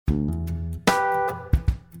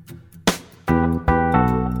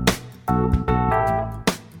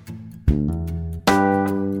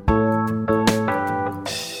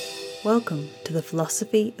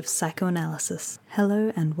philosophy of psychoanalysis.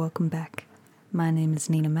 Hello and welcome back. My name is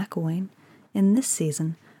Nina McElwain. In this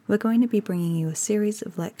season, we're going to be bringing you a series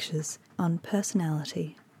of lectures on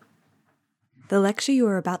personality. The lecture you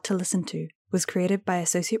are about to listen to was created by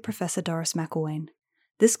Associate Professor Doris McElwain.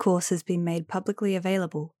 This course has been made publicly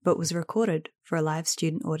available, but was recorded for a live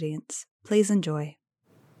student audience. Please enjoy.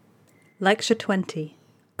 Lecture 20,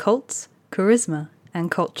 Cults, Charisma,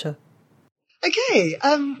 and Culture. Okay,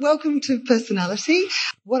 welcome to Personality.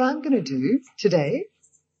 What I'm going to do today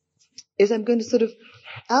is I'm going to sort of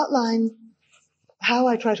outline how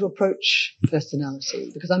I try to approach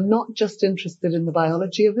personality, because I'm not just interested in the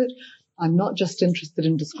biology of it. I'm not just interested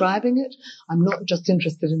in describing it. I'm not just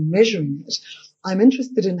interested in measuring it. I'm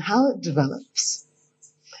interested in how it develops.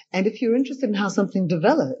 And if you're interested in how something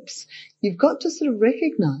develops, you've got to sort of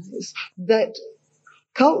recognize that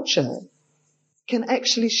culture can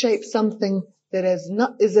actually shape something that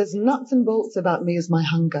is as nuts and bolts about me as my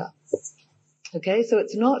hunger. Okay, so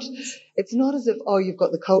it's not as if, you've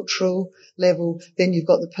got the cultural level, then you've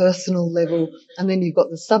got the personal level, and then you've got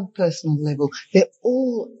the subpersonal level. They're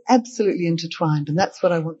all absolutely intertwined, and that's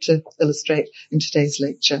what I want to illustrate in today's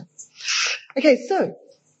lecture. Okay, so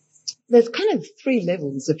there's kind of three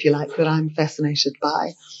levels, if you like, that I'm fascinated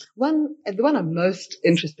by. The one I'm most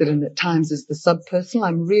interested in at times is the subpersonal.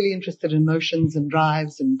 I'm really interested in emotions and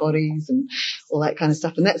drives and bodies and all that kind of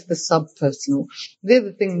stuff, and that's the subpersonal. They're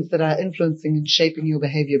the things that are influencing and shaping your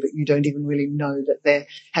behavior, but you don't even really know that they're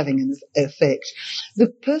having an effect. The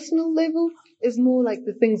personal level is more like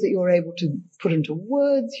the things that you're able to put into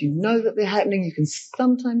words. You know that they're happening. You can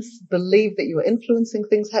sometimes believe that you're influencing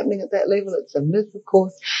things happening at that level. It's a myth, of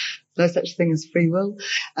course. No such thing as free will.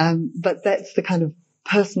 But that's the kind of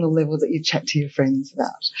personal level that you chat to your friends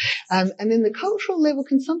about. And then the cultural level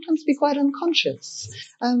can sometimes be quite unconscious,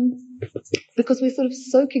 because we're sort of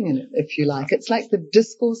soaking in it, if you like. It's like the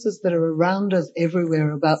discourses that are around us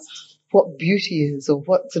everywhere about what beauty is, or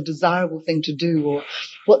what's a desirable thing to do, or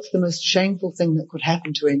what's the most shameful thing that could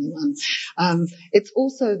happen to anyone. It's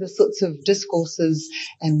also the sorts of discourses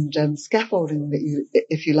and scaffolding that you,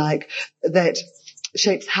 if you like, that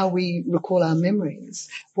shapes how we recall our memories,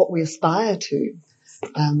 what we aspire to.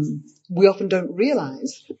 We often don't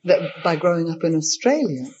realize that by growing up in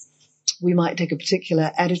Australia, we might take a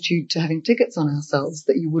particular attitude to having tickets on ourselves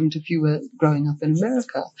that you wouldn't if you were growing up in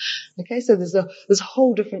America. Okay, so there's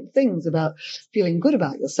whole different things about feeling good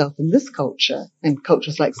about yourself in this culture, and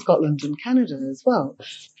cultures like Scotland and Canada as well,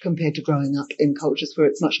 compared to growing up in cultures where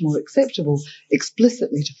it's much more acceptable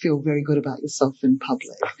explicitly to feel very good about yourself in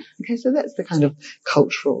public. Okay, so that's the kind of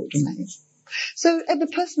cultural domain. So at the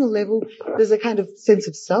personal level, there's a kind of sense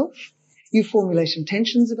of self. You formulate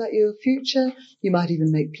intentions about your future. You might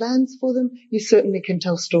even make plans for them. You certainly can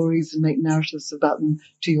tell stories and make narratives about them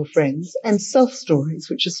to your friends. And self-stories,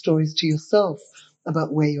 which are stories to yourself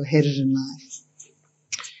about where you're headed in life.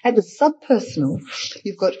 At the subpersonal,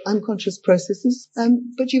 you've got unconscious processes,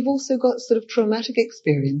 but you've also got sort of traumatic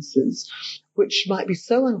experiences, which might be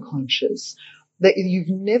so unconscious that you've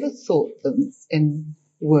never thought them in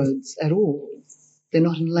words at all. They're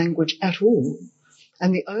not in language at all.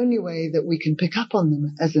 And the only way that we can pick up on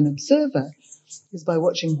them as an observer is by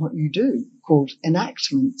watching what you do, called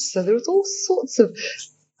enactments. So there's all sorts of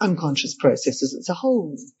unconscious processes. It's a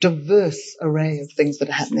whole diverse array of things that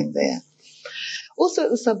are happening there. Also at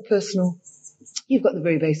the subpersonal, you've got the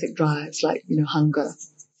very basic drives like, hunger,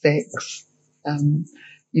 sex.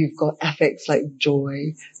 You've got affects like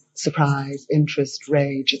joy, surprise, interest,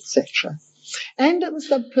 rage, etc. And at the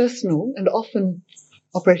subpersonal, and often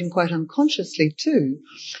operating quite unconsciously too,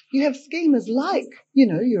 you have schemas like,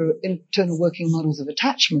 your internal working models of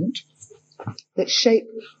attachment that shape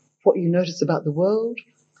what you notice about the world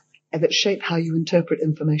and that shape how you interpret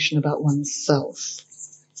information about oneself.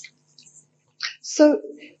 So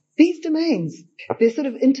these domains, they're sort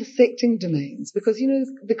of intersecting domains because,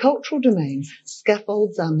 the cultural domain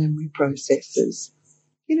scaffolds our memory processes.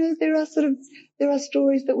 There are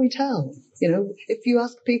stories that we tell. If you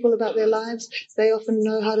ask people about their lives, they often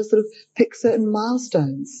know how to sort of pick certain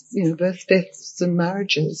milestones, births, deaths, and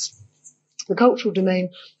marriages. The cultural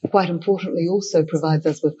domain, quite importantly, also provides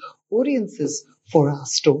us with audiences for our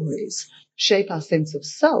stories, shape our sense of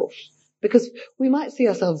self, because we might see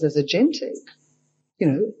ourselves as agentic,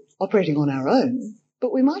 operating on our own,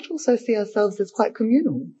 but we might also see ourselves as quite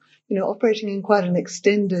communal, operating in quite an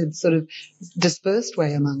extended, sort of dispersed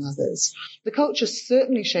way among others. The culture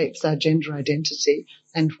certainly shapes our gender identity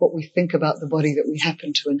and what we think about the body that we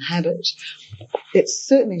happen to inhabit. It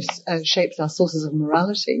certainly shapes our sources of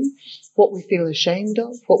morality. What we feel ashamed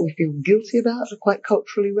of, what we feel guilty about are quite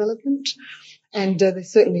culturally relevant. And they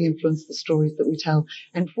certainly influence the stories that we tell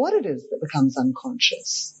and what it is that becomes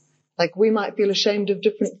unconscious. Like we might feel ashamed of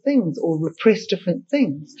different things or repress different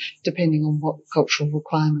things depending on what cultural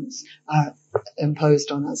requirements are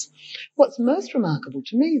imposed on us. What's most remarkable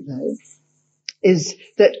to me, though, is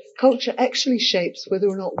that culture actually shapes whether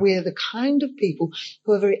or not we're the kind of people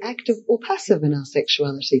who are very active or passive in our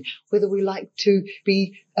sexuality, whether we like to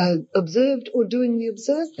be observed or doing the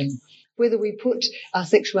observing, whether we put our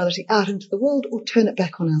sexuality out into the world or turn it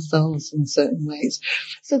back on ourselves in certain ways.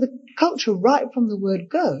 So the culture, right from the word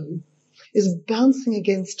go, is bouncing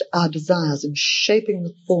against our desires and shaping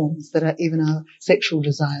the forms that even our sexual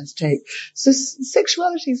desires take. So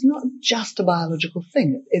sexuality is not just a biological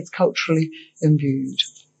thing. It's culturally imbued.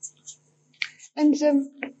 And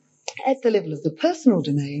at the level of the personal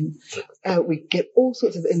domain, we get all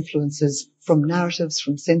sorts of influences from narratives,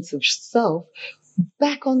 from sense of self,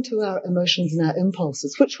 back onto our emotions and our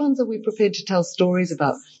impulses. Which ones are we prepared to tell stories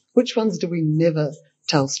about? Which ones do we never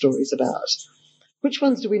tell stories about? Which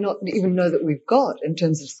ones do we not even know that we've got in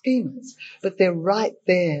terms of schemas? But they're right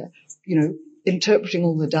there, interpreting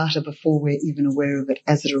all the data before we're even aware of it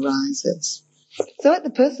as it arises. So at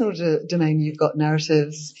the personal domain, you've got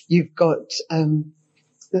narratives, you've got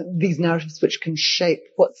these narratives which can shape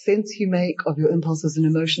what sense you make of your impulses and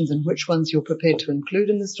emotions and which ones you're prepared to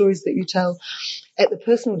include in the stories that you tell. At the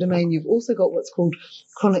personal domain, you've also got what's called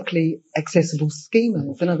chronically accessible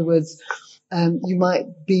schemas. In other words, you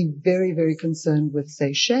might be very, very concerned with,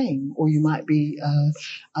 say, shame, or you might be a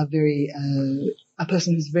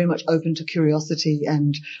person who's very much open to curiosity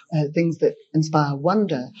and things that inspire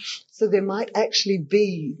wonder. So there might actually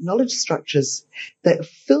be knowledge structures that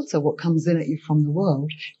filter what comes in at you from the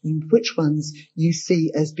world, and which ones you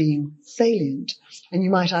see as being salient. And you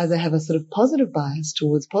might either have a sort of positive bias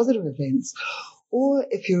towards positive events, or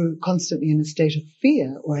if you're constantly in a state of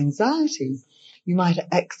fear or anxiety, you might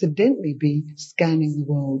accidentally be scanning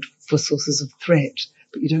the world for sources of threat,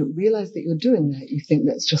 but you don't realize that you're doing that. You think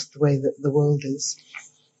that's just the way that the world is.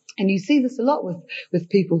 And you see this a lot with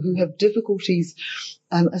people who have difficulties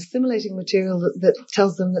assimilating material that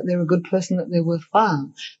tells them that they're a good person, that they're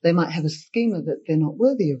worthwhile. They might have a schema that they're not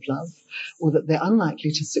worthy of love or that they're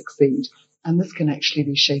unlikely to succeed. And this can actually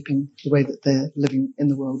be shaping the way that they're living in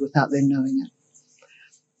the world without them knowing it.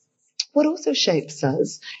 What also shapes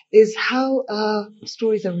us is how our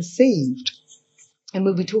stories are received. And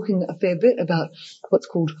we'll be talking a fair bit about what's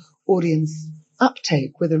called audience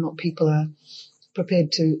uptake, whether or not people are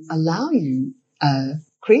prepared to allow you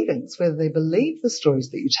credence, whether they believe the stories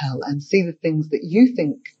that you tell and see the things that you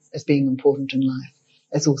think as being important in life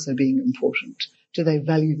as also being important. Do they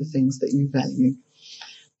value the things that you value?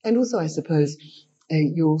 And also, I suppose,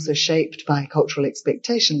 you're also shaped by cultural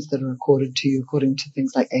expectations that are accorded to you according to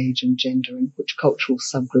things like age and gender and which cultural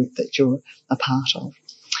subgroup that you're a part of.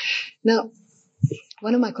 Now,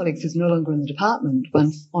 one of my colleagues who's no longer in the department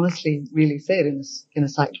once honestly really said in a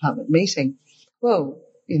psych department meeting, well,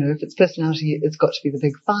 if it's personality, it's got to be the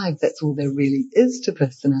big five. That's all there really is to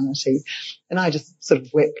personality. And I just sort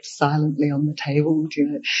of wept silently on the table,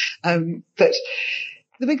 but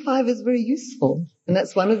the big five is very useful. And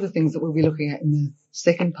that's one of the things that we'll be looking at in the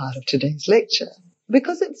second part of today's lecture,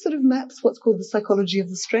 because it sort of maps what's called the psychology of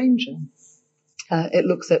the stranger. It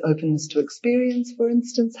looks at openness to experience, for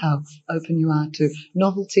instance, how open you are to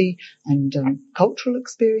novelty and cultural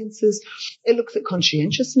experiences. It looks at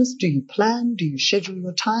conscientiousness. Do you plan? Do you schedule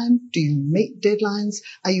your time? Do you meet deadlines?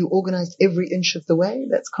 Are you organized every inch of the way?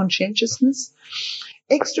 That's conscientiousness.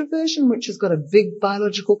 Extroversion, which has got a big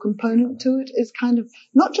biological component to it, is kind of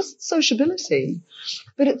not just sociability,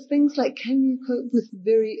 but it's things like, can you cope with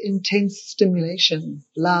very intense stimulation,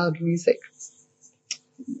 loud music?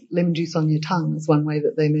 Lemon juice on your tongue is one way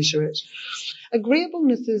that they measure it.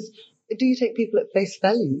 Agreeableness is, do you take people at face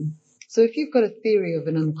value? So if you've got a theory of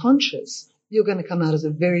an unconscious, you're going to come out as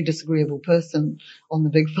a very disagreeable person on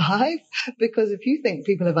the big five, because if you think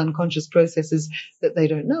people have unconscious processes that they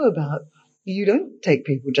don't know about, you don't take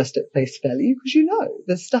people just at face value, because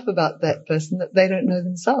there's stuff about that person that they don't know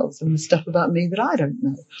themselves, and there's stuff about me that I don't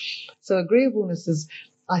know. So agreeableness is,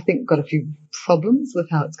 I think, got a few problems with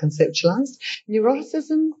how it's conceptualized.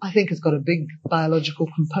 Neuroticism, I think, has got a big biological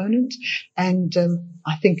component, and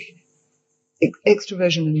I think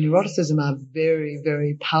extroversion and neuroticism are very,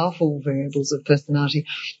 very powerful variables of personality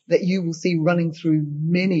that you will see running through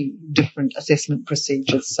many different assessment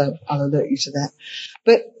procedures. So I'll alert you to that.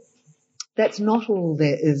 But that's not all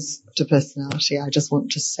there is to personality, I just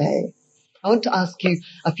want to say. I want to ask you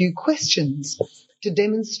a few questions to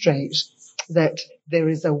demonstrate that there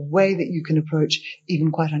is a way that you can approach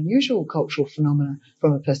even quite unusual cultural phenomena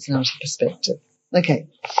from a personality perspective. Okay,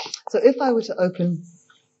 so if I were to open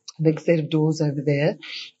a big set of doors over there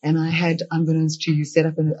and I had, unbeknownst to you, set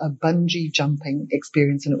up a bungee jumping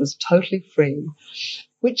experience and it was totally free,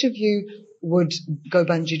 which of you would go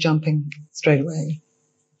bungee jumping straight away?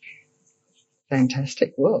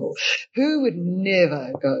 Fantastic. Whoa. Who would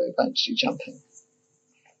never go bungee jumping?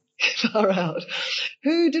 Far out.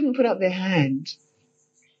 Who didn't put up their hand?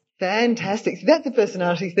 Fantastic. See, that's a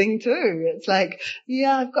personality thing too. It's like,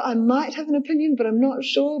 yeah, I might have an opinion, but I'm not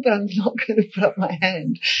sure, but I'm not going to put up my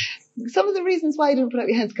hand. Some of the reasons why you didn't put up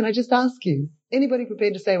your hands, can I just ask you? Anybody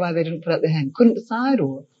prepared to say why they didn't put up their hand? Couldn't decide,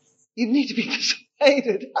 or you need to be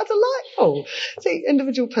persuaded? How delightful. See,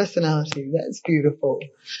 individual personality. That's beautiful.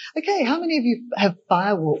 Okay, how many of you have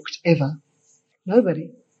firewalked ever?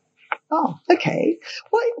 Nobody. Oh, okay.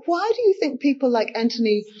 Why do you think people like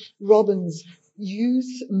Anthony Robbins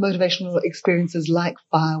use motivational experiences like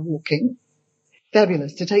firewalking?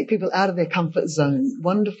 Fabulous. To take people out of their comfort zone.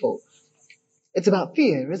 Wonderful. It's about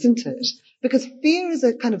fear, isn't it? Because fear is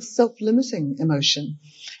a kind of self-limiting emotion.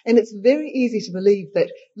 And it's very easy to believe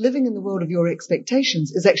that living in the world of your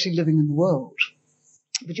expectations is actually living in the world.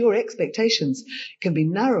 But your expectations can be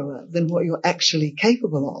narrower than what you're actually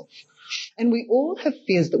capable of. And we all have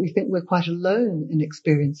fears that we think we're quite alone in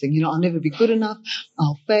experiencing. You know, I'll never be good enough.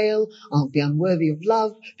 I'll fail. I'll be unworthy of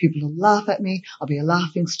love. People will laugh at me. I'll be a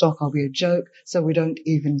laughing stock. I'll be a joke. So we don't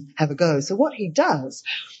even have a go. So what he does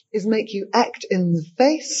is make you act in the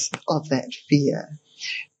face of that fear.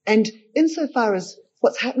 And insofar as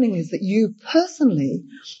what's happening is that you personally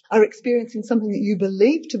are experiencing something that you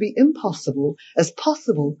believe to be impossible as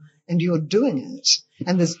possible, and you're doing it.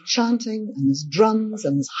 And there's chanting, and there's drums,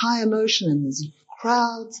 and there's high emotion, and there's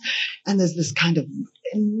crowds, and there's this kind of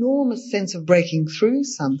enormous sense of breaking through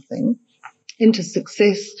something into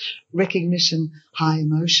success, recognition, high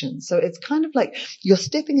emotion. So it's kind of like you're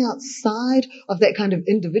stepping outside of that kind of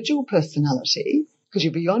individual personality, because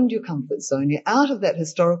you're beyond your comfort zone. You're out of that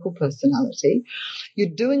historical personality.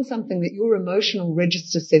 You're doing something that your emotional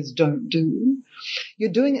register says don't do.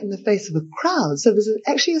 You're doing it in the face of a crowd. So there's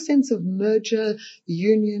actually a sense of merger,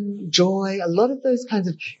 union, joy, a lot of those kinds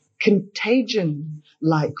of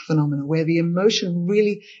contagion-like phenomena where the emotion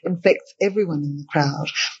really infects everyone in the crowd.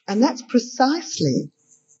 And that's precisely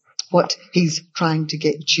what he's trying to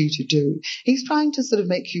get you to do. He's trying to sort of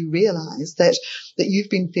make you realize that you've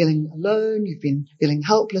been feeling alone, you've been feeling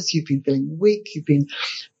helpless, you've been feeling weak, you've been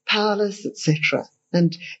powerless, etc.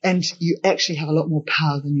 And you actually have a lot more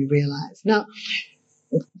power than you realize. Now,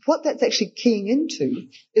 what that's actually keying into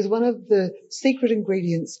is one of the secret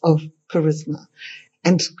ingredients of charisma.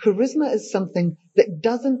 And charisma is something that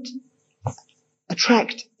doesn't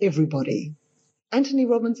attract everybody. Anthony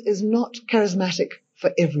Robbins is not charismatic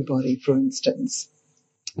for everybody, for instance.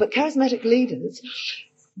 But charismatic leaders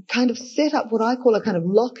kind of set up what I call a kind of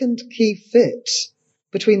lock and key fit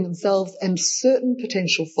between themselves and certain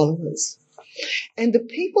potential followers. And the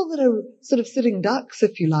people that are sort of sitting ducks,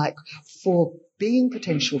 if you like, for being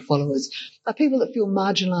potential followers are people that feel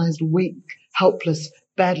marginalized, weak, helpless,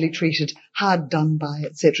 badly treated, hard done by,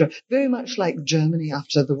 etc. Very much like Germany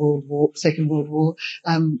after the Second World War,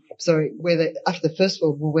 after the First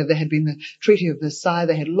World War, where there had been the Treaty of Versailles,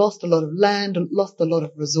 they had lost a lot of land, lost a lot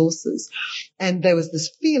of resources, and there was this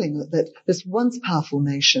feeling that this once powerful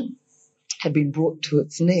nation had been brought to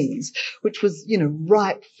its knees, which was,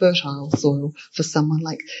 ripe, fertile soil for someone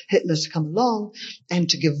like Hitler to come along and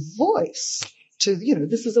to give voice to,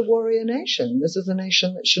 this is a warrior nation. This is a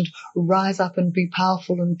nation that should rise up and be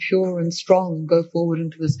powerful and pure and strong and go forward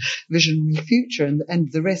into this visionary future.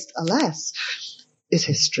 And the rest, alas, is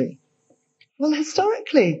history. Well,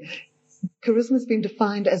 historically, charisma has been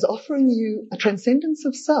defined as offering you a transcendence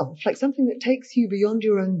of self, like something that takes you beyond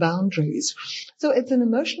your own boundaries. So it's an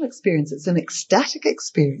emotional experience. It's an ecstatic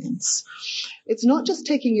experience. It's not just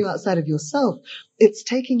taking you outside of yourself. It's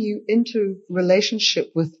taking you into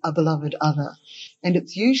relationship with a beloved other. And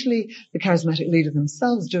it's usually the charismatic leader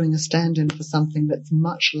themselves doing a stand-in for something that's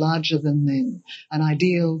much larger than them, an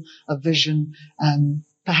ideal, a vision,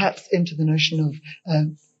 perhaps into the notion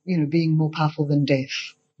of, being more powerful than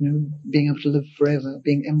death. Being able to live forever,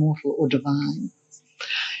 being immortal or divine.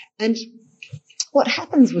 And what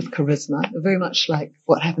happens with charisma, very much like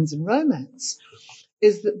what happens in romance,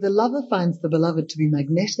 is that the lover finds the beloved to be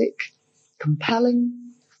magnetic,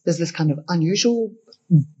 compelling. There's this kind of unusual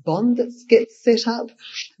bond that gets set up.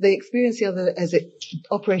 They experience the other as it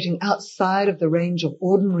operating outside of the range of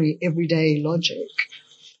ordinary, everyday logic.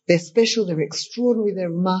 They're special, they're extraordinary, they're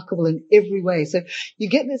remarkable in every way. So you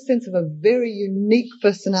get this sense of a very unique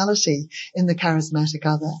personality in the charismatic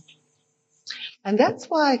other. And that's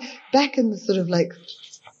why back in the sort of like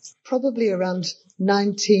probably around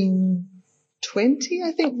 1920,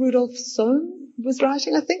 I think Rudolf Sohn was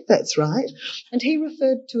writing. I think that's right. And he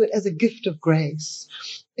referred to it as a gift of grace.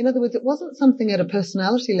 In other words, it wasn't something at a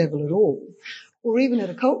personality level at all, or even at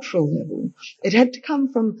a cultural level. It had to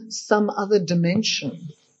come from some other dimension,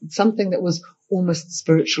 something that was almost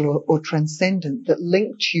spiritual or transcendent, that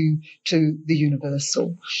linked you to the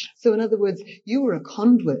universal. So in other words, you were a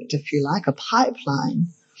conduit, if you like, a pipeline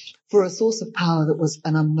for a source of power that was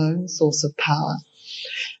an unknown source of power.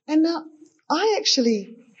 And now, I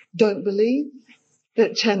actually don't believe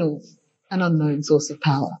that it channels an unknown source of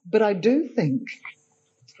power, but I do think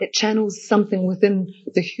it channels something within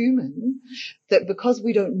the human that, because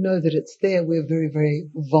we don't know that it's there, we're very, very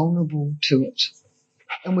vulnerable to it.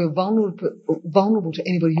 And we're vulnerable to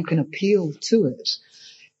anybody who can appeal to it.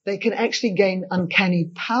 They can actually gain uncanny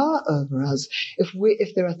power over us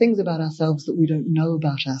if there are things about ourselves that we don't know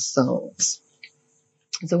about ourselves.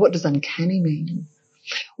 So what does uncanny mean?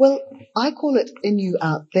 Well, I call it in you,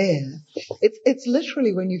 out there. It's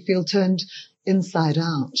literally when you feel turned inside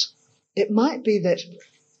out. It might be that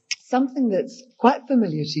something that's quite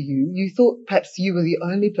familiar to you, you thought perhaps you were the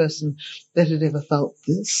only person that had ever felt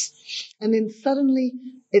this, and then suddenly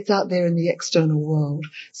it's out there in the external world.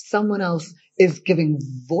 Someone else is giving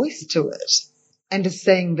voice to it and is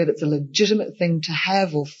saying that it's a legitimate thing to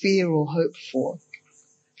have or fear or hope for.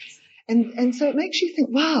 And so it makes you think,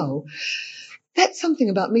 wow, that's something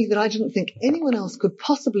about me that I didn't think anyone else could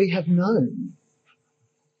possibly have known.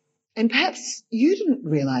 And perhaps you didn't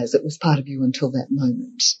realize it was part of you until that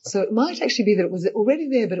moment. So it might actually be that it was already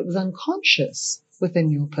there, but it was unconscious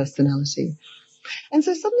within your personality. And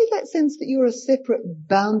so suddenly that sense that you're a separate,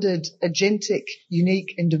 bounded, agentic,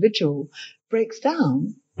 unique individual breaks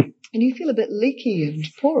down, and you feel a bit leaky and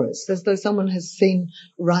porous, as though someone has seen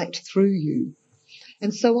right through you.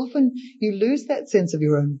 And so often you lose that sense of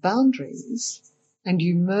your own boundaries, and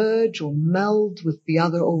you merge or meld with the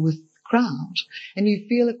other or with the crowd, and you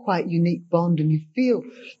feel a quite unique bond, and you feel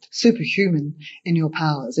superhuman in your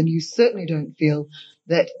powers, and you certainly don't feel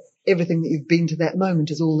that everything that you've been to that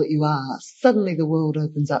moment is all that you are. Suddenly the world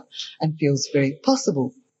opens up and feels very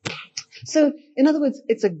possible. So, in other words,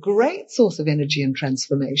 it's a great source of energy and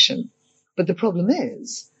transformation. But the problem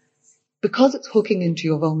is, because it's hooking into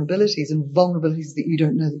your vulnerabilities and vulnerabilities that you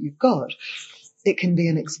don't know that you've got, it can be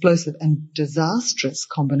an explosive and disastrous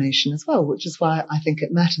combination as well, which is why I think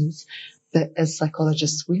it matters that as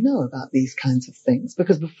psychologists we know about these kinds of things.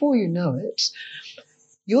 Because before you know it,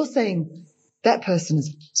 you're saying, that person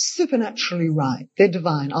is supernaturally right. They're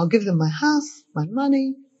divine. I'll give them my house, my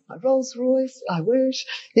money, my Rolls Royce. I wish.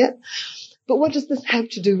 Yeah. But what does this have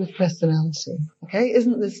to do with personality? Okay.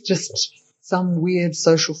 Isn't this just some weird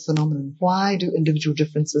social phenomenon? Why do individual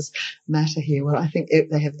differences matter here? Well, I think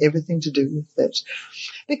they have everything to do with it.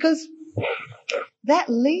 Because that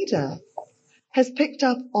leader has picked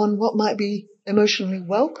up on what might be emotionally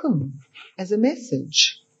welcome as a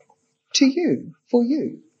message to you, for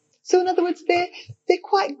you. So in other words, they're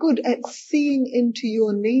quite good at seeing into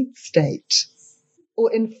your need state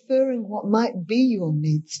or inferring what might be your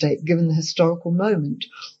need state given the historical moment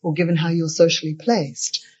or given how you're socially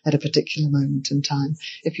placed at a particular moment in time.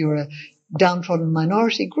 If you're a downtrodden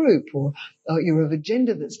minority group or you're of a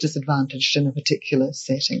gender that's disadvantaged in a particular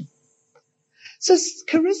setting. So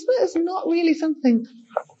charisma is not really something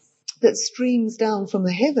that streams down from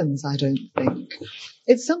the heavens, I don't think.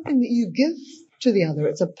 It's something that you give to the other.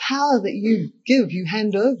 It's a power that you give, you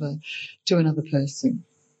hand over to another person.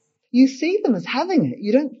 You see them as having it.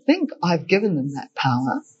 You don't think, I've given them that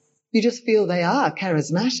power. You just feel they are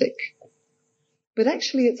charismatic. But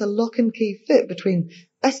actually it's a lock and key fit between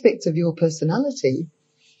aspects of your personality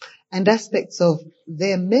and aspects of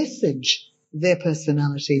their message, their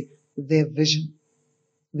personality, their vision.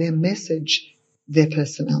 Their message, their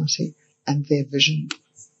personality, and their vision.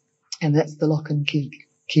 And that's the lock and key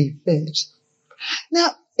fit.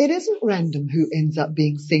 Now, it isn't random who ends up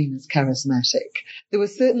being seen as charismatic. There were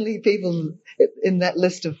certainly people in that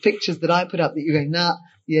list of pictures that I put up that you go, nah,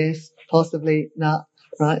 yes, possibly, nah,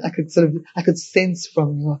 right? I could sense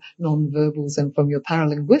from your non-verbals and from your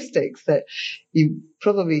paralinguistics that you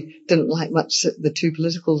probably didn't like much the two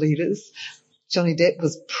political leaders. Johnny Depp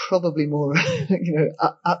was probably more,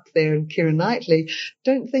 up there, and Keira Knightley.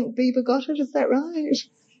 Don't think Bieber got it, is that right?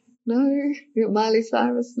 No? Miley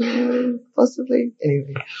Cyrus? No, possibly.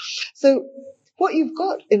 Anyway. So what you've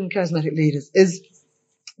got in charismatic leaders is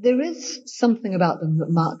there is something about them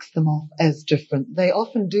that marks them off as different. They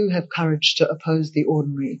often do have courage to oppose the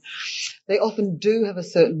ordinary. They often do have a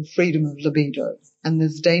certain freedom of libido. And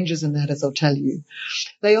there's dangers in that, as I'll tell you.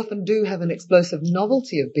 They often do have an explosive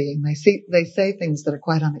novelty of being. They say things that are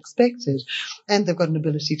quite unexpected, and they've got an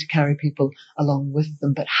ability to carry people along with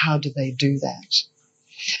them. But how do they do that?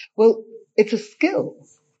 Well, it's a skill.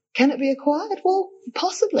 Can it be acquired? Well,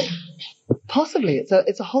 possibly. Possibly.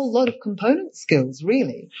 It's a whole lot of component skills,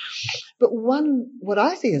 really. But what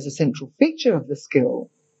I see as a central feature of the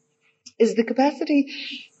skill is the capacity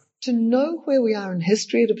to know where we are in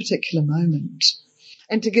history at a particular moment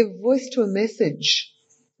and to give voice to a message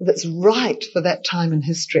that's right for that time in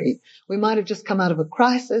history. We might have just come out of a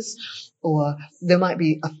crisis, or there might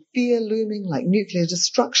be a fear looming like nuclear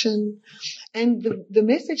destruction. And the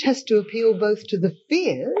message has to appeal both to the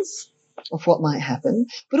fears of what might happen,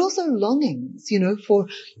 but also longings, for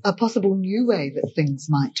a possible new way that things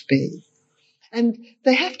might be. And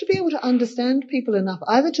they have to be able to understand people enough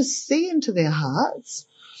either to see into their hearts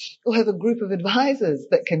or have a group of advisors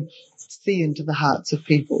that can see into the hearts of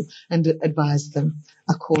people and advise them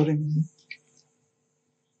accordingly.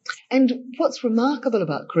 And what's remarkable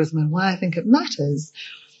about charisma and why I think it matters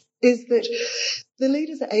is that the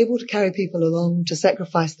leaders are able to carry people along to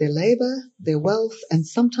sacrifice their labor, their wealth, and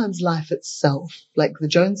sometimes life itself, like the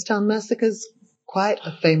Jonestown massacres, quite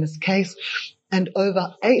a famous case. And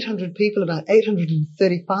over 800 people, about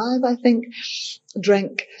 835, I think,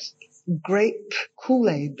 drank grape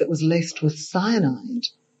Kool-Aid that was laced with cyanide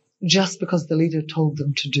just because the leader told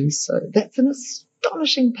them to do so. That's an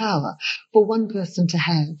astonishing power for one person to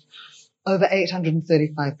have over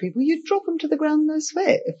 835 people. You'd drop them to the ground no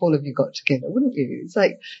sweat if all of you got together, wouldn't you? It's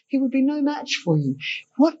like he would be no match for you.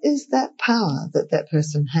 What is that power that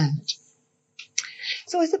person had?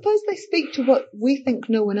 So I suppose they speak to what we think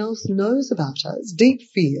no one else knows about us, deep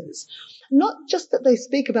fears. Not just that they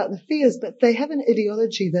speak about the fears, but they have an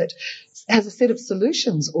ideology that has a set of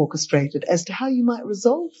solutions orchestrated as to how you might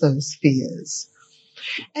resolve those fears.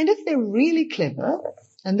 And if they're really clever,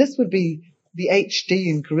 and this would be the HD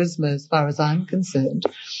in charisma as far as I'm concerned,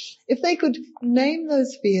 if they could name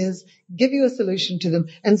those fears, give you a solution to them,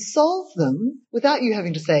 and solve them without you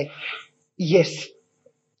having to say, yes,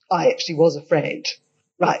 I actually was afraid.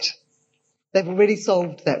 Right. They've already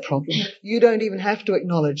solved that problem. You don't even have to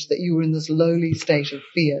acknowledge that you were in this lowly state of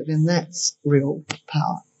fear. Then that's real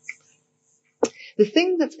power. The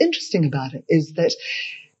thing that's interesting about it is that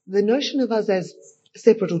the notion of us as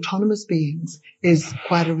separate autonomous beings is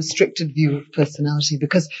quite a restricted view of personality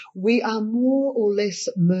because we are more or less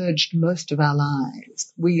merged most of our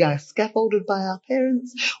lives. We are scaffolded by our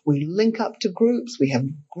parents. We link up to groups. We have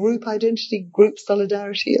group identity, group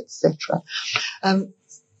solidarity, etc.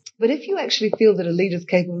 But if you actually feel that a leader is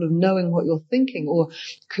capable of knowing what you're thinking or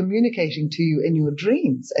communicating to you in your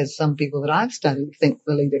dreams, as some people that I've studied think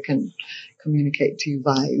the leader can communicate to you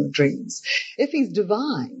via your dreams, if he's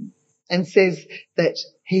divine and says that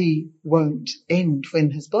he won't end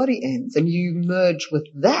when his body ends, and you merge with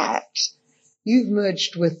that, you've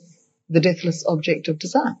merged with the deathless object of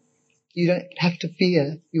design. You don't have to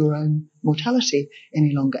fear your own mortality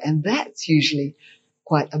any longer. And that's usually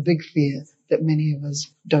quite a big fear that many of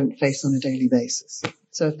us don't face on a daily basis.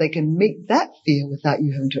 So if they can meet that fear without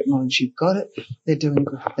you having to acknowledge you've got it, they're doing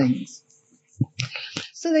good things.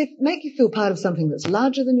 So they make you feel part of something that's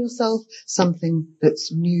larger than yourself, something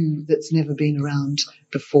that's new, that's never been around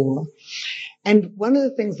before. And one of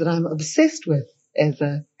the things that I'm obsessed with as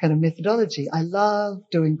a kind of methodology, I love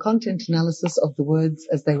doing content analysis of the words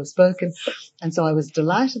as they were spoken. And so I was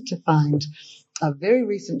delighted to find a very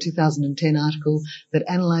recent 2010 article that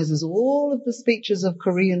analyzes all of the speeches of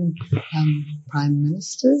Korean prime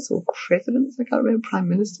ministers or presidents. I can't remember, prime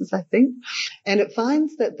ministers, I think. And it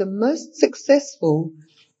finds that the most successful,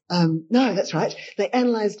 no, that's right. They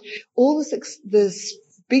analyzed all the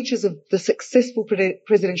speeches of the successful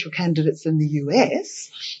presidential candidates in the US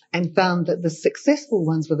and found that the successful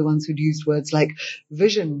ones were the ones who'd used words like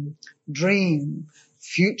vision, dream,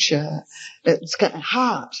 future, it's got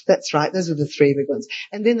heart. That's right. Those were the three big ones.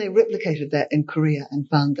 And then they replicated that in Korea and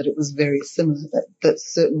found that it was very similar, that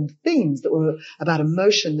certain themes that were about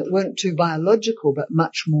emotion that weren't too biological, but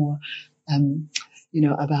much more,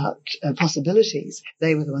 about possibilities.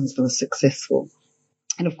 They were the ones that were successful.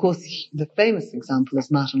 And of course, the famous example is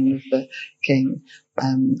Martin Luther King.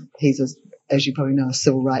 He's, as you probably know, a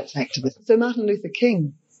civil rights activist. So Martin Luther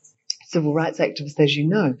King, civil rights activist, as you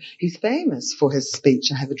know, he's famous for his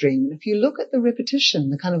speech, I Have a Dream. And if you look at the repetition,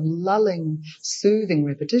 the kind of lulling, soothing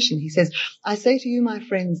repetition, he says, I say to you, my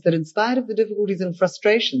friends, that in spite of the difficulties and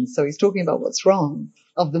frustrations, so he's talking about what's wrong,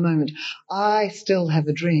 of the moment. I still have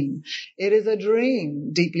a dream. It is a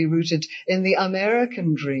dream deeply rooted in the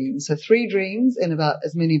American dream. So 3 dreams in about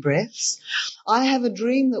as many breaths. I have a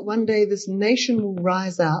dream that one day this nation will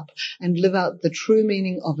rise up and live out the true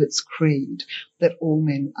meaning of its creed, that all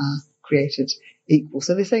men are created equal.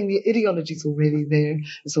 So they're saying the ideology is already there.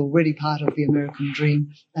 It's already part of the American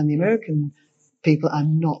dream, and the American people are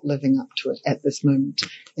not living up to it at this moment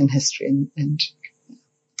in history. And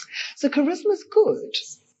so charisma is good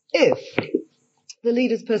if the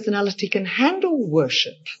leader's personality can handle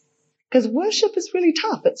worship, because worship is really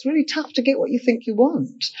tough. It's really tough to get what you think you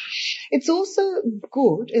want. It's also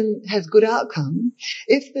good and has good outcome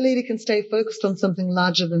if the leader can stay focused on something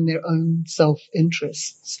larger than their own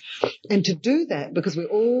self-interests. And to do that, because we're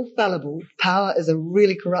all fallible, power is a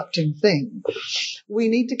really corrupting thing, we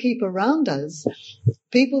need to keep around us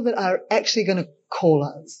people that are actually going to call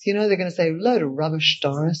us. They're going to say, load of rubbish,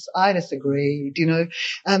 Doris, I disagreed,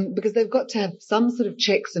 because they've got to have some sort of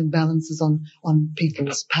checks and balances on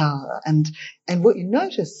people's power. And what you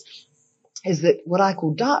notice is that what I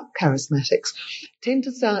call dark charismatics tend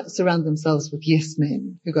to surround themselves with yes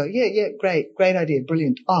men who go, yeah, great idea,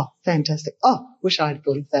 brilliant, oh, fantastic, oh, wish I'd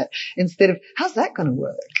thought of that, instead of, how's that going to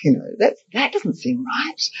work? That doesn't seem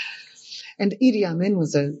right. And Idi Amin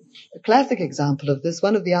was a classic example of this.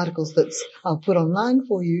 One of the articles I'll put online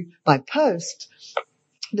for you by post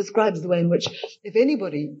describes the way in which if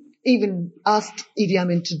anybody even asked Idi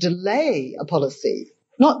Amin to delay a policy,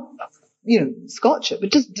 not scotch it,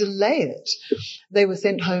 but just delay it, they were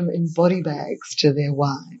sent home in body bags to their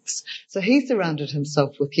wives. So he surrounded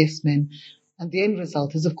himself with yes men, and the end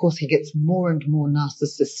result is, of course, he gets more and more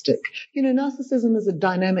narcissistic. Narcissism is a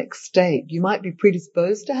dynamic state. You might be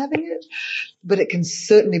predisposed to having it, but it can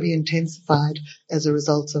certainly be intensified as a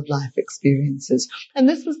result of life experiences. And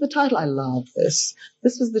this was the title. I love this.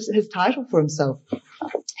 This was his title for himself.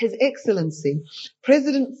 His Excellency,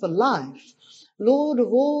 President for Life, Lord of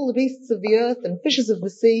all the beasts of the earth and fishes of the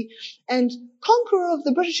sea, and conqueror of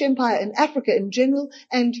the British Empire in Africa in general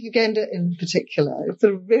and Uganda in particular. It's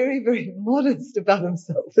sort of very, very modest about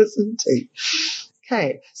himself, isn't he?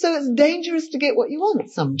 Okay, so it's dangerous to get what you want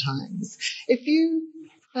sometimes. If you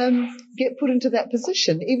get put into that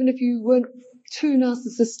position, even if you weren't too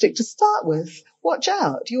narcissistic to start with, watch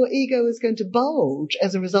out. Your ego is going to bulge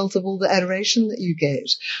as a result of all the adoration that you get.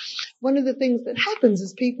 One of the things that happens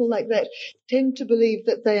is people like that tend to believe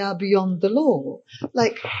that they are beyond the law.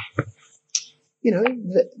 Like,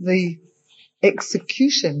 the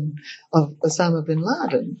execution of Osama bin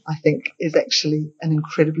Laden, I think, is actually an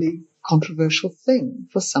incredibly controversial thing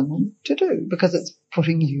for someone to do because it's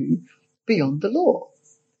putting you beyond the law.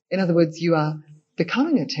 In other words, you are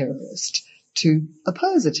becoming a terrorist to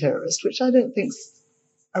oppose a terrorist, which I don't think's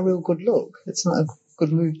a real good look. It's not a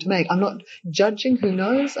good move to make. I'm not judging. Who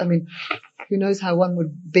knows? I mean, who knows how one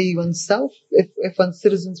would be oneself if one's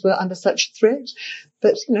citizens were under such threat?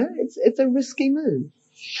 But, it's a risky move.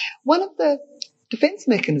 One of the defense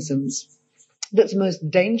mechanisms that's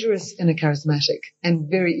most dangerous in a charismatic and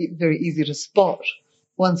very, very easy to spot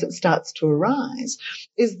once it starts to arise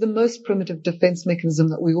is the most primitive defense mechanism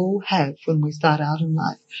that we all have when we start out in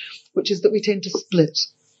life, which is that we tend to split.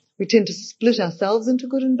 We tend to split ourselves into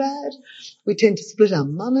good and bad. We tend to split our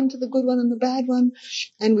mum into the good one and the bad one.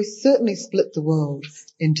 And we certainly split the world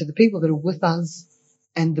into the people that are with us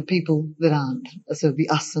and the people that aren't, so the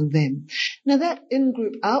us and them. Now that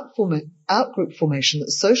in-group out-group formation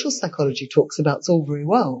that social psychology talks about is all very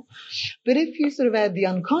well. But if you sort of add the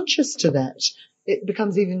unconscious to that, it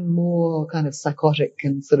becomes even more kind of psychotic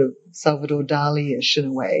and sort of Salvador Dali-ish in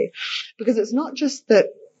a way. Because it's not just that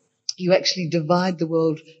you actually divide the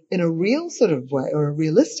world in a real sort of way or a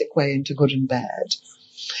realistic way into good and bad,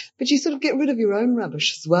 but you sort of get rid of your own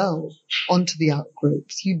rubbish as well onto the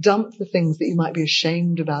out-groups. You dump the things that you might be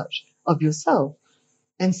ashamed about of yourself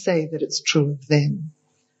and say that it's true of them.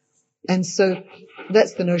 And so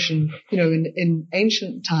that's the notion, in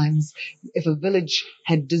ancient times, if a village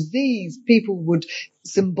had disease, people would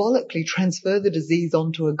symbolically transfer the disease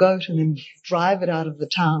onto a goat and then drive it out of the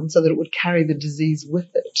town so that it would carry the disease with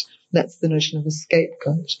it. That's the notion of a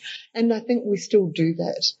scapegoat. And I think we still do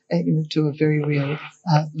that, to a very real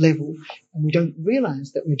level. And we don't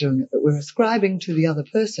realize that we're doing it, that we're ascribing to the other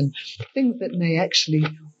person things that may actually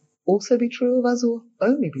also be true of us or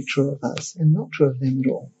only be true of us and not true of them at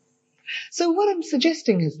all. So what I'm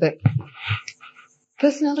suggesting is that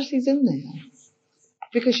personality's in there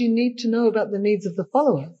because you need to know about the needs of the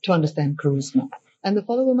follower to understand charisma. And the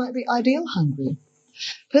follower might be ideal hungry.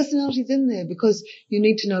 Personality's in there because you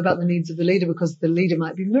need to know about the needs of the leader because the leader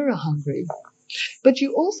might be mirror hungry. But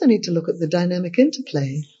you also need to look at the dynamic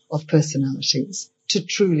interplay of personalities to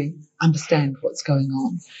truly understand what's going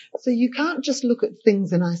on. So you can't just look at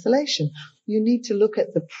things in isolation. You need to look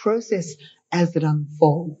at the process as it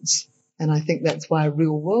unfolds. And I think that's why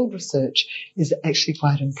real world research is actually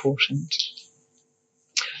quite important.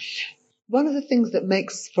 One of the things that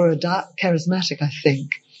makes for a dark charismatic, I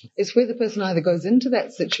think, is where the person either goes into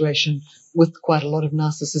that situation with quite a lot of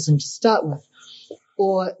narcissism to start with,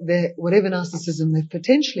 or whatever narcissism they've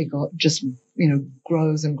potentially got just,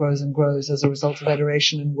 grows and grows and grows as a result of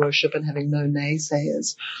adoration and worship and having no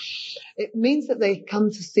naysayers. It means that they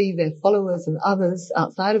come to see their followers and others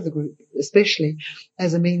outside of the group, especially,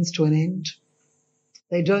 as a means to an end.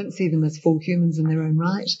 They don't see them as full humans in their own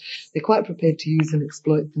right. They're quite prepared to use and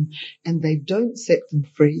exploit them, and they don't set them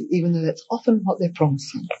free, even though that's often what they're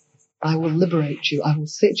promising. I will liberate you. I will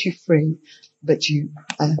set you free, but you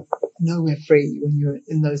are nowhere free when you're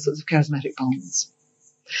in those sorts of charismatic bonds.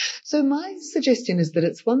 So my suggestion is that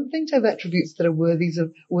it's one thing to have attributes that are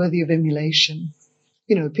worthy of emulation.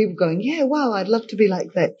 People going, yeah, wow, I'd love to be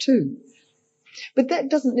like that too. But that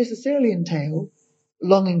doesn't necessarily entail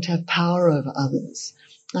longing to have power over others.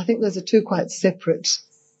 I think those are two quite separate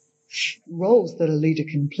roles that a leader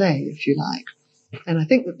can play, if you like. And I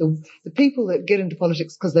think that the people that get into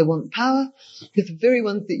politics because they want power is the very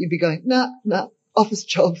ones that you'd be going, nah, office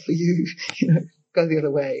job for you, go the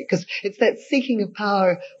other way. Because it's that seeking of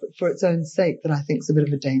power for its own sake that I think is a bit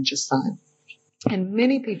of a danger sign. And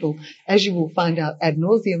many people, as you will find out ad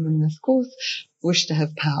nauseum in this course, wish to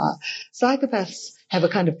have power. Psychopaths have a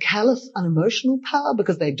kind of callous, unemotional power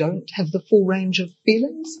because they don't have the full range of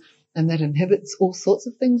feelings, and that inhibits all sorts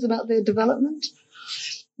of things about their development.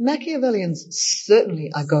 Machiavellians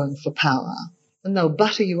certainly are going for power, and they'll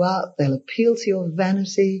butter you up, they'll appeal to your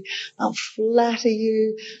vanity, they'll flatter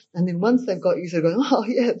you, and then once they've got you sort of going, oh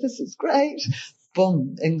yeah, this is great,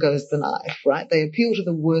 boom, in goes the knife, right? They appeal to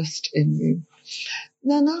the worst in you.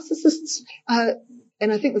 Now, narcissists,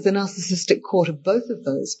 and I think there's a narcissistic core to both of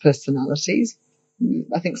those personalities.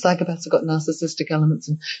 I think psychopaths have got narcissistic elements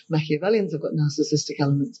and Machiavellians have got narcissistic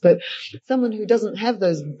elements. But someone who doesn't have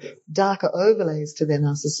those darker overlays to their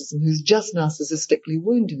narcissism, who's just narcissistically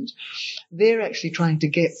wounded, they're actually trying to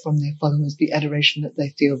get from their followers the adoration that they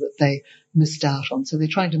feel that they missed out on. So they're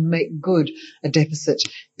trying to make good a deficit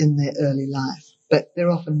in their early life. But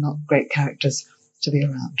they're often not great characters to be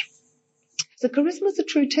around. So charisma is a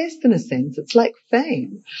true test in a sense. It's like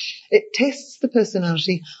fame. It tests the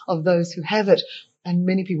personality of those who have it, and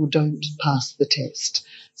many people don't pass the test.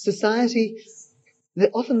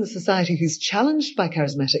 Often the society who's challenged by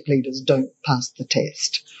charismatic leaders don't pass the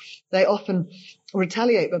test. They often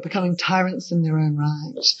retaliate by becoming tyrants in their own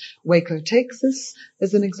right. Waco, Texas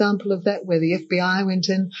is an example of that, where the FBI went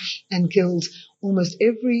in and killed almost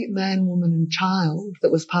every man, woman, and child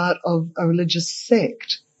that was part of a religious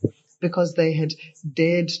sect, because they had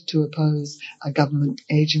dared to oppose a government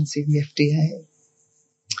agency, the FDA.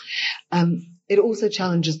 It also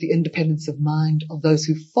challenges the independence of mind of those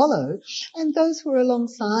who follow and those who are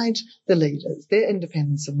alongside the leaders. Their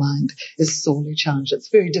independence of mind is sorely challenged. It's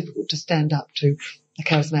very difficult to stand up to a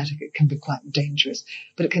charismatic. It can be quite dangerous,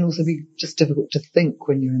 but it can also be just difficult to think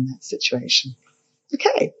when you're in that situation.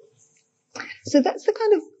 Okay, so that's the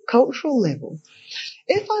kind of cultural level.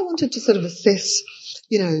 If I wanted to sort of assess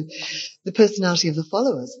the personality of the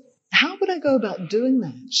followers, how would I go about doing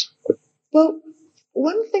that? Well,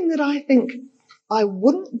 one thing that I think I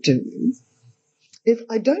wouldn't do is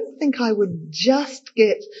I don't think I would just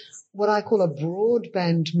get what I call a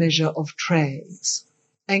broadband measure of traits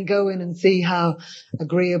and go in and see how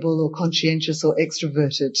agreeable or conscientious or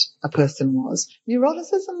extroverted a person was.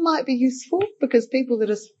 Neuroticism might be useful because people that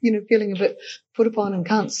are, feeling a bit put upon and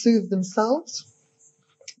can't soothe themselves,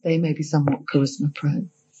 they may be somewhat charisma prone.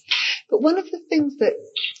 But one of the things that,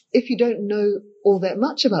 if you don't know all that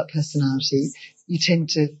much about personality, you tend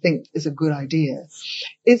to think is a good idea,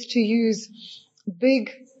 is to use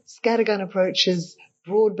big scattergun approaches,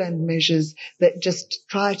 broadband measures that just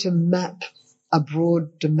try to map a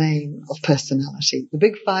broad domain of personality. The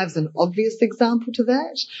Big Five's an obvious example to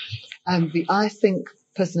that. The I Think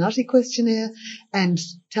personality questionnaire and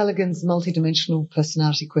Tellerigan's multidimensional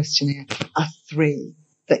personality questionnaire are three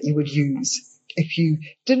that you would use if you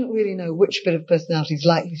didn't really know which bit of personality is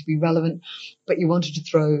likely to be relevant, but you wanted to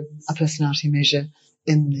throw a personality measure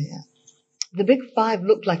in there. The Big Five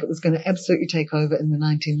looked like it was going to absolutely take over in the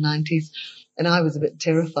 1990s. And I was a bit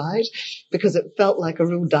terrified because it felt like a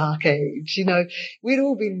real dark age. We'd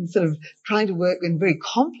all been sort of trying to work in very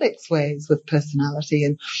complex ways with personality.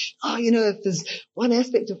 And, if there's one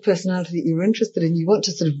aspect of personality that you're interested in, you want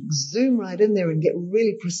to sort of zoom right in there and get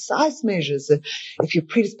really precise measures. If you're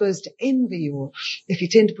predisposed to envy, or if you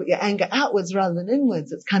tend to put your anger outwards rather than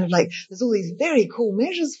inwards, it's kind of like there's all these very cool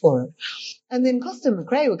measures for it. And then Costa and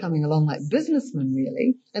McRae were coming along like businessmen,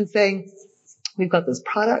 really, and saying, we've got this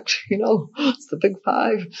product, it's the Big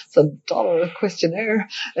Five, it's $1 questionnaire,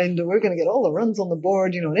 and we're going to get all the runs on the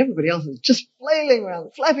board, and everybody else is just flailing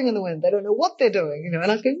around, flapping in the wind. They don't know what they're doing, and I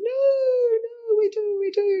was going, no,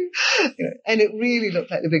 we do. And it really looked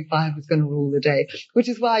like the Big Five was going to rule the day, which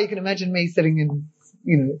is why you can imagine me sitting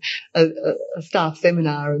in a staff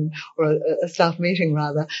seminar or a staff meeting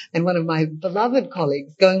rather, and one of my beloved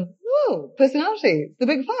colleagues going, oh, personality, the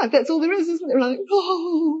Big Five, that's all there is, isn't it? And I'm like,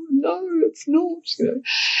 oh, no, it's not.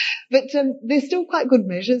 But they're still quite good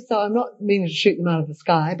measures, so I'm not meaning to shoot them out of the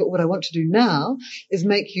sky, but what I want to do now is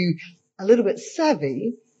make you a little bit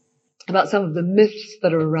savvy about some of the myths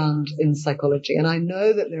that are around in psychology. And I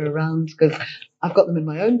know that they're around because I've got them in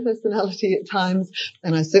my own personality at times,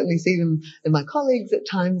 and I certainly see them in my colleagues at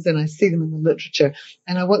times, and I see them in the literature.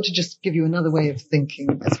 And I want to just give you another way of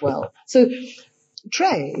thinking as well. So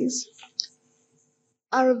trays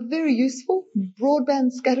are very useful.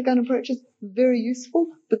 Broadband scattergun approaches, very useful,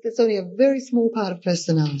 but that's only a very small part of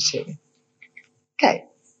personality. Okay.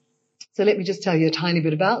 So let me just tell you a tiny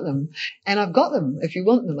bit about them. And I've got them. If you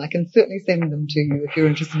want them, I can certainly send them to you if you're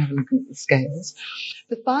interested in having a look at the scales.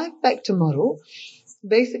 The 5-factor model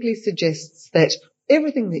basically suggests that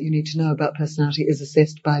everything that you need to know about personality is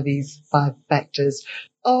assessed by these 5 factors.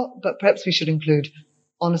 Oh, but perhaps we should include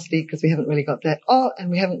honesty because we haven't really got that. Oh,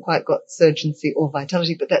 and we haven't quite got surgency or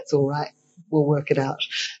vitality, but that's all right. We'll work it out.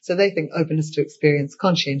 So they think openness to experience,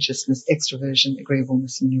 conscientiousness, extroversion,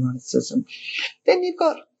 agreeableness, and neuroticism. Then you've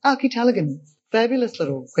got Alki-Taligan, fabulous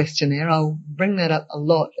little questionnaire. I'll bring that up a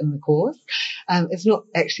lot in the course. It's not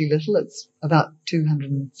actually little. It's about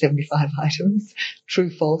 275 items, true,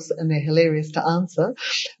 false, and they're hilarious to answer.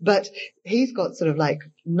 But he's got sort of like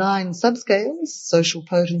 9 subscales: social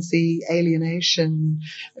potency, alienation,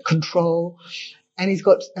 control, and he's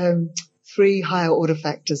got 3 higher order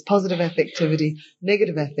factors: positive affectivity,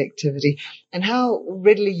 negative affectivity, and how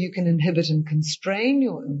readily you can inhibit and constrain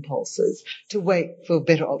your impulses to wait for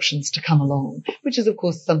better options to come along, which is, of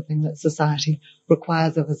course, something that society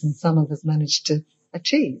requires of us, and some of us manage to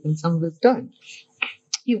achieve and some of us don't.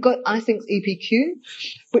 You've got Eysenck's EPQ,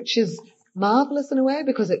 which is marvelous in a way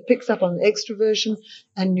because it picks up on extroversion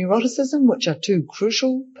and neuroticism, which are 2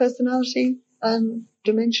 crucial personality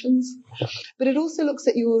dimensions. But it also looks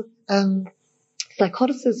at your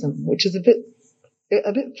psychoticism, which is a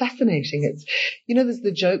bit fascinating. It's, there's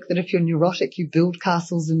the joke that if you're neurotic, you build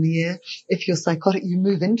castles in the air. If you're psychotic, you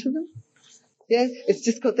move into them. Yeah, it's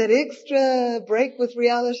just got that extra break with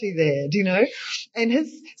reality there, do you know? And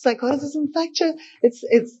his psychoticism factor,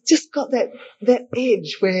 it's just got that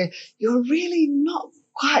edge where you're really not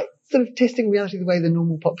quite sort of testing reality the way the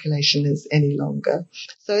normal population is any longer.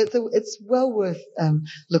 So it's well worth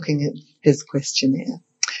looking at his questionnaire.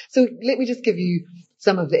 So let me just give you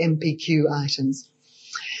some of the MPQ items.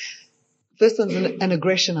 First one's an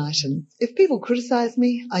aggression item. If people criticize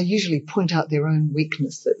me, I usually point out their own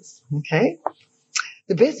weaknesses, okay?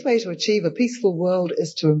 The best way to achieve a peaceful world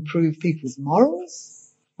is to improve people's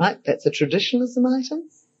morals, right? That's a traditionalism item.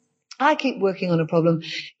 I keep working on a problem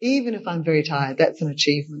even if I'm very tired. That's an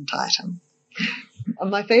achievement item.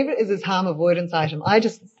 And my favorite is this harm avoidance item. I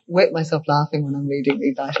just wet myself laughing when I'm reading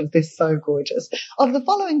these items. They're so gorgeous. Of the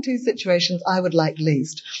following 2 situations I would like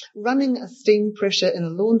least: running a steam pressure in a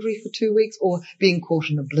laundry for 2 weeks or being caught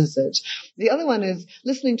in a blizzard. The other one is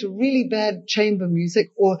listening to really bad chamber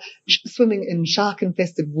music or swimming in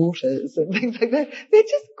shark-infested waters and things like that. They're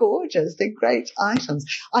just gorgeous. They're great items.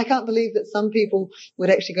 I can't believe that some people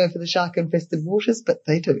would actually go for the shark-infested waters, but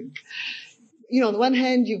they do. On the one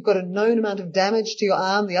hand, you've got a known amount of damage to your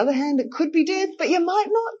arm. The other hand, it could be death, but you might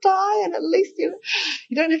not die, and at least you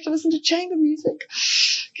don't have to listen to chamber music.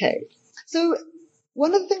 Okay. So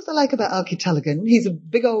one of the things I like about Alki-Taligan, he's a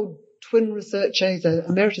big old twin researcher. He's an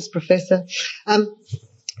emeritus professor.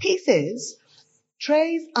 He says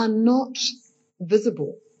traits are not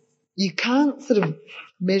visible. You can't sort of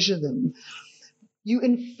measure them. You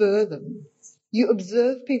infer them. You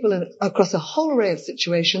observe people across a whole array of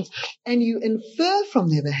situations, and you infer from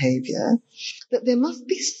their behavior that there must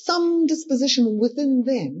be some disposition within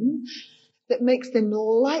them that makes them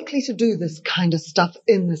likely to do this kind of stuff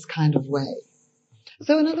in this kind of way.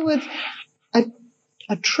 So in other words,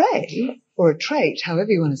 a trait, or a trait, however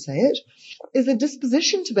you want to say it, is a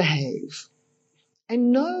disposition to behave.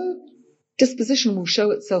 And no disposition will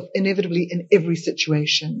show itself inevitably in every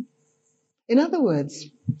situation. In other words,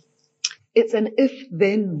 it's an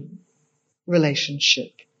if-then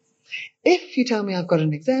relationship. If you tell me I've got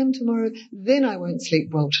an exam tomorrow, then I won't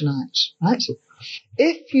sleep well tonight, right?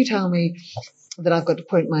 If you tell me that I've got to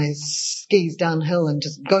point my skis downhill and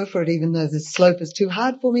just go for it even though the slope is too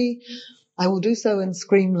hard for me, I will do so and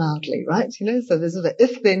scream loudly, right? So there's the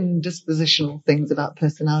if-then dispositional things about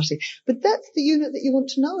personality. But that's the unit that you want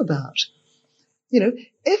to know about.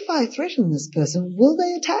 If I threaten this person, will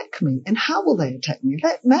they attack me? And how will they attack me?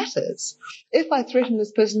 That matters. If I threaten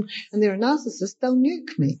this person and they're a narcissist, they'll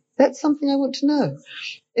nuke me. That's something I want to know.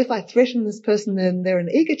 If I threaten this person and they're an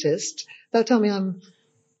egotist, they'll tell me I'm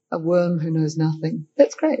a worm who knows nothing.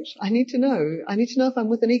 That's great. I need to know if I'm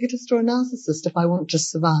with an egotist or a narcissist if I want to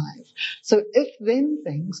survive. So if-then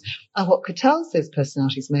things are what Cattell says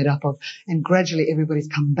personality is made up of, and gradually everybody's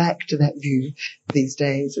come back to that view these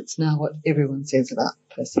days. It's now what everyone says about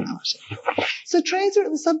personality. So traits are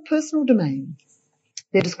in the subpersonal domain.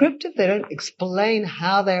 They're descriptive. They don't explain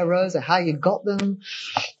how they arose or how you got them.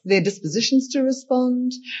 They're dispositions to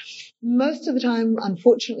respond. Most of the time,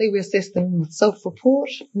 unfortunately, we assess them with self-report,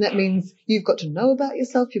 and that means you've got to know about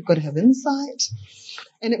yourself, you've got to have insight,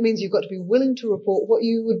 and it means you've got to be willing to report what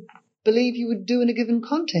you would believe you would do in a given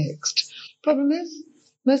context. Problem is,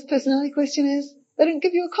 most personality questionnaires, they don't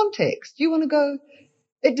give you a context. You want to go,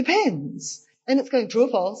 it depends, and it's going true or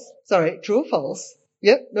false. Sorry, true or false.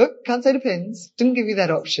 Yep, nope, can't say depends. Didn't give you that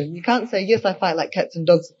option. You can't say, yes, I fight like cats and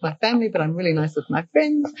dogs with my family, but I'm really nice with my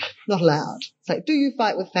friends. Not allowed. It's like, do you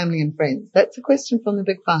fight with family and friends? That's a question from the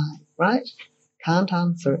Big Five, right? Can't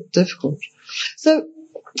answer it. Difficult. So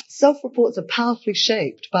self-reports are powerfully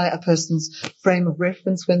shaped by a person's frame of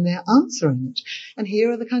reference when they're answering it. And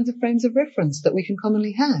here are the kinds of frames of reference that we can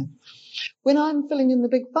commonly have. When I'm filling in the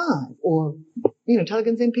Big Five or,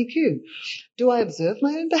 Taligan's NPQ, do I observe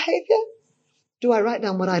my own behavior? Do I write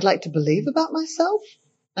down what I'd like to believe about myself?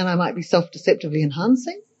 And I might be self-deceptively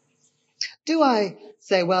enhancing. Do I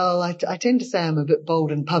say, well, I tend to say I'm a bit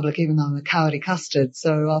bold in public, even though I'm a cowardy custard,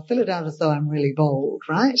 so I'll fill it out as though I'm really bold,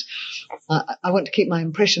 right? I want to keep my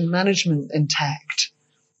impression management intact.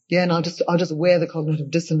 Yeah, and I'll just wear the cognitive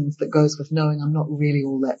dissonance that goes with knowing I'm not really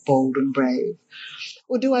all that bold and brave.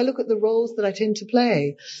 Or do I look at the roles that I tend to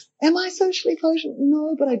play? Am I socially quotient?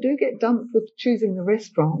 No, but I do get dumped with choosing the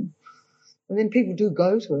restaurant. And then people do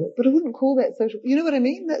go to it, but I wouldn't call that social. You know what I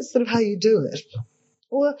mean? That's sort of how you do it.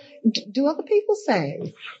 Or do other people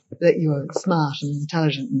say that you're smart and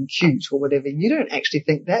intelligent and cute or whatever? You don't actually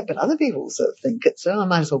think that, but other people sort of think it, so I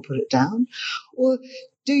might as well put it down. Or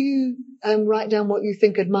do you write down what you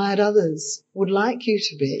think admired others would like you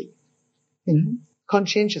to be?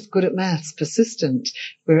 Conscientious, good at maths, persistent,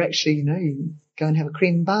 where actually, you go and have a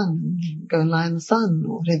cream bun, go and lie in the sun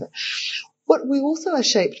or whatever. What we also are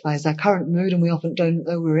shaped by is our current mood, and we often don't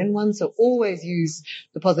know we're in one, so always use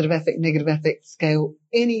the positive affect, negative affect scale.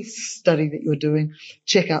 Any study that you're doing,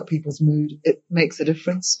 check out people's mood. It makes a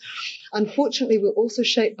difference. Unfortunately, we're also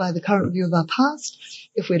shaped by the current view of our past.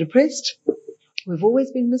 If we're depressed, we've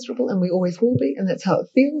always been miserable, and we always will be, and that's how it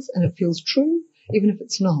feels, and it feels true, even if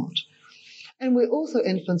it's not. And we're also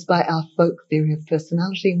influenced by our folk theory of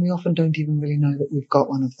personality, and we often don't even really know that we've got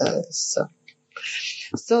one of those.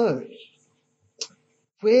 So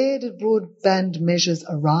where did broadband measures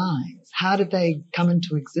arise? How did they come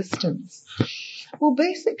into existence? Well,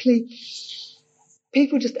 basically,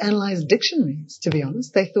 people just analysed dictionaries, to be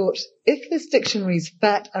honest. They thought, if this dictionary's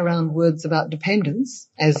fat around words about dependence,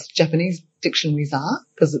 as Japanese dictionaries are,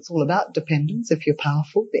 because it's all about dependence if you're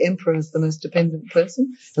powerful. The emperor is the most dependent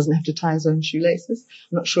person, doesn't have to tie his own shoelaces.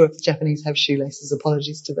 I'm not sure if the Japanese have shoelaces.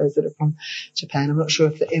 Apologies to those that are from Japan. I'm not sure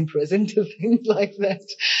if the emperor is into things like that.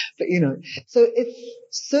 But, so if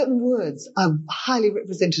certain words are highly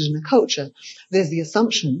represented in a culture, there's the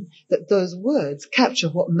assumption that those words capture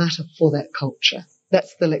what matter for that culture.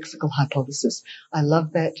 That's the lexical hypothesis. I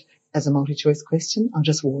love that as a multi-choice question. I'll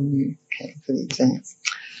just warn you, okay, for the exam.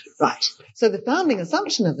 Right. So the founding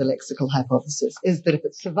assumption of the lexical hypothesis is that if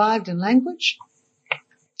it's survived in language,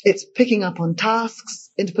 it's picking up on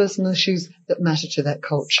tasks, interpersonal issues that matter to that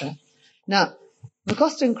culture. Now,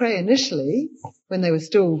 McCosta and Cray initially, when they were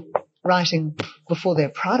still writing before their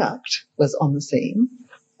product was on the scene,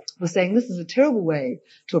 were saying this is a terrible way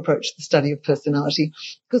to approach the study of personality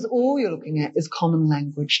because all you're looking at is common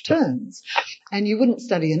language terms. And you wouldn't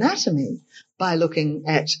study anatomy by looking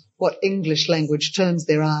at what English language terms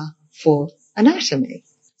there are for anatomy.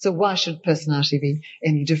 So why should personality be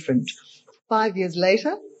any different? 5 years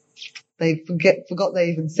later, They forgot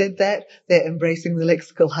they even said that. They're embracing the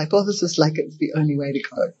lexical hypothesis like it's the only way to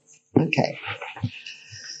go. Okay.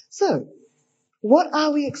 So, what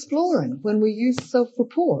are we exploring when we use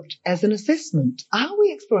self-report as an assessment? Are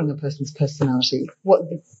we exploring a person's personality?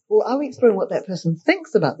 Or are we exploring what that person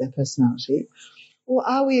thinks about their personality? Or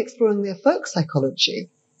are we exploring their folk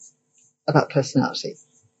psychology about personality?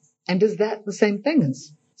 And is that the same thing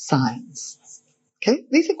as science? Okay,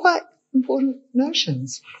 these are quite important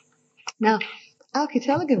notions. Now,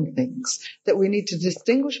 Alke-Tellegen thinks that we need to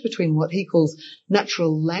distinguish between what he calls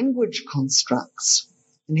natural language constructs,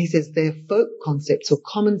 and he says they're folk concepts or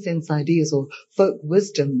common sense ideas or folk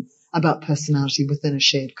wisdom about personality within a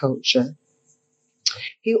shared culture.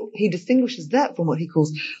 He distinguishes that from what he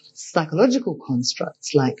calls psychological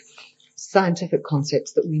constructs, like scientific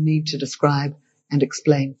concepts that we need to describe and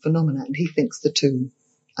explain phenomena, and he thinks the two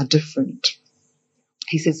are different.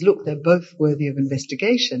 He says, look, they're both worthy of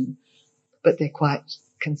investigation, but they're quite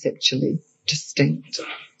conceptually distinct.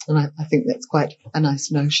 And I think that's quite a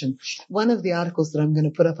nice notion. One of the articles that I'm going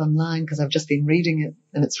to put up online, because I've just been reading it,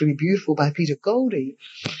 and it's really beautiful, by Peter Goldie,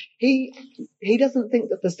 he doesn't think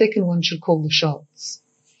that the second one should call the shots.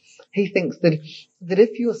 He thinks that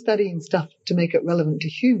if you're studying stuff to make it relevant to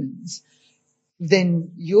humans,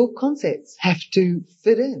 then your concepts have to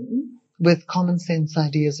fit in with common sense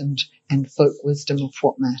ideas and folk wisdom of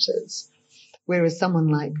what matters. Whereas someone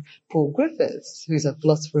like Paul Griffiths, who's a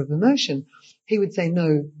philosopher of emotion, he would say,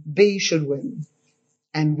 no, B should win.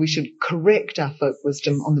 And we should correct our folk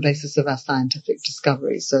wisdom on the basis of our scientific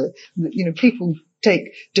discovery. So, people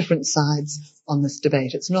take different sides on this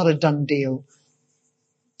debate. It's not a done deal.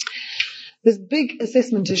 There's big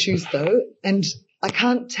assessment issues, though, and I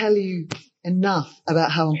can't tell you enough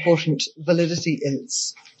about how important validity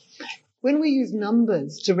is. When we use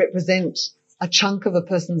numbers to represent a chunk of a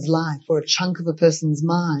person's life or a chunk of a person's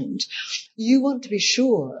mind, you want to be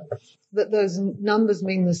sure that those numbers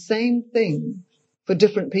mean the same thing for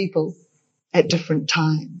different people at different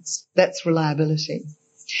times. That's reliability.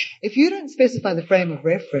 If you don't specify the frame of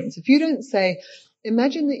reference, if you don't say,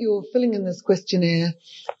 imagine that you're filling in this questionnaire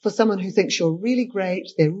for someone who thinks you're really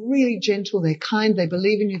great, they're really gentle, they're kind, they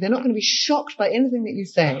believe in you, they're not going to be shocked by anything that you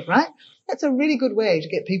say, right? That's a really good way to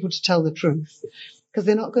get people to tell the truth, because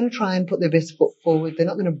they're not going to try and put their best foot forward. They're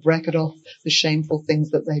not going to bracket off the shameful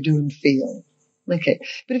things that they do and feel. Okay.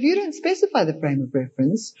 But if you don't specify the frame of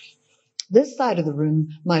reference, this side of the room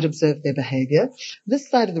might observe their behavior. This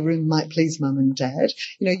side of the room might please mum and dad.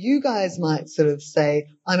 You guys might sort of say,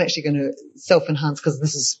 I'm actually going to self-enhance because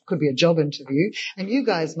this could be a job interview. And you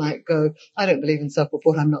guys might go, I don't believe in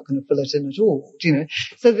self-report. I'm not going to fill it in at all.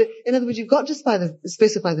 So in other words, you've got to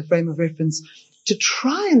specify the frame of reference to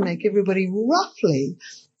try and make everybody roughly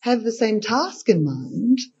have the same task in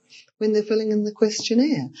mind when they're filling in the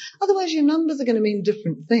questionnaire. Otherwise, your numbers are going to mean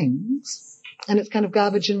different things. And it's kind of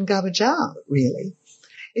garbage in, garbage out, really.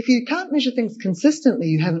 If you can't measure things consistently,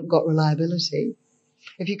 you haven't got reliability.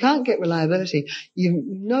 If you can't get reliability,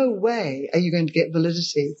 no way are you going to get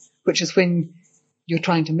validity, which is when you're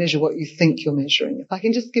trying to measure what you think you're measuring. If I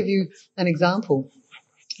can just give you an example.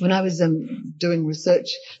 When I was doing research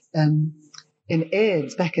in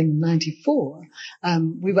AIDS back in 94,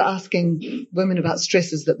 we were asking women about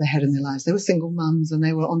stresses that they had in their lives. They were single mums and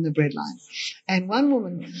they were on the breadline. And one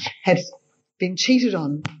woman had been cheated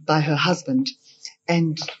on by her husband,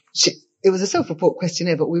 and it was a self-report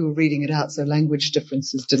questionnaire, but we were reading it out, so language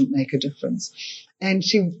differences didn't make a difference. And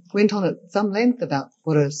she went on at some length about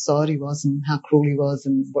what a sod he was and how cruel he was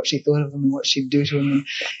and what she thought of him and what she'd do to him.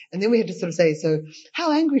 And then we had to sort of say, so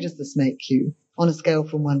how angry does this make you on a scale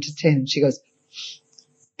from 1 to 10? And she goes,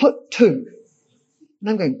 put 2. And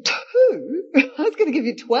I'm going, 2? I was going to give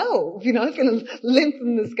you 12. I was going to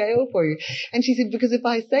lengthen the scale for you. And she said, because if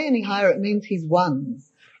I say any higher, it means he's 1.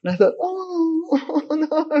 And I thought, oh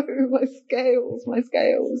no, my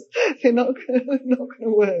scales, they're not going to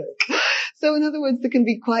work. So in other words, there can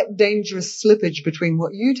be quite dangerous slippage between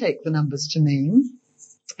what you take the numbers to mean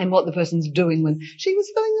and what the person's doing when she was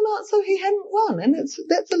filling them out so he hadn't won. And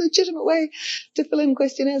that's a legitimate way to fill in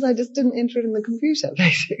questionnaires. I just didn't enter it in the computer,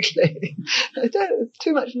 basically.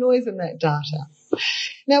 Too much noise in that data.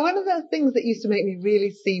 Now, one of the things that used to make me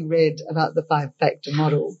really see red about the 5-factor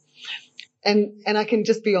model, and I can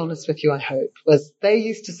just be honest with you, I hope, was they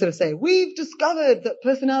used to sort of say, we've discovered that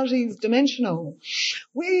personality is dimensional.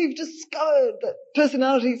 We've discovered that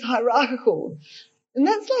personality is hierarchical. And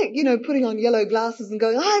that's like, putting on yellow glasses and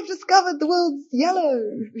going, I've discovered the world's yellow.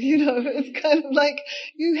 It's kind of like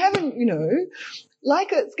you haven't,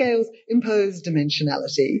 Likert scales impose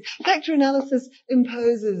dimensionality. Factor analysis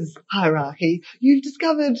imposes hierarchy. You've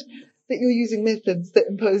discovered that you're using methods that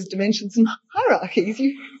impose dimensions and hierarchies.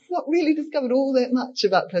 You've not really discovered all that much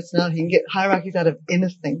about personality. You can get hierarchies out of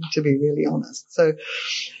anything, to be really honest. So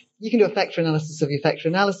you can do a factor analysis of your factor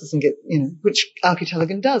analysis and get, which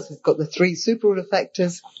Alki-Tellegen does. He's got the 3 superorder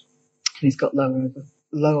factors and he's got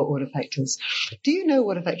lower order factors. Do you know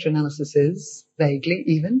what a factor analysis is? Vaguely,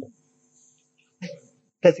 even?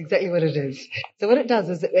 That's exactly what it is. So what it does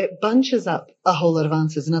is it bunches up a whole lot of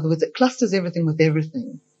answers. In other words, it clusters everything with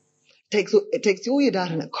everything. It takes all your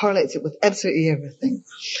data and it correlates it with absolutely everything.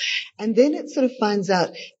 And then it sort of finds out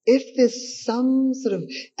if there's some sort of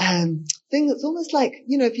thing that's almost like,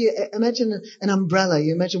 if you imagine an umbrella,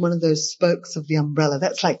 you imagine one of those spokes of the umbrella.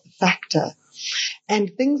 That's like the factor.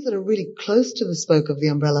 And things that are really close to the spoke of the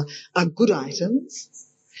umbrella are good items.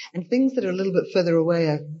 And things that are a little bit further away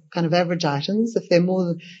are kind of average items. If they're more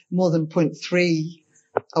than 0.3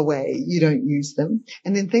 away, you don't use them.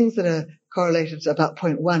 And then things that are correlated to about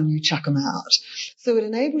 0.1, you chuck them out. So it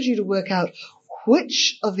enables you to work out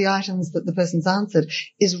which of the items that the person's answered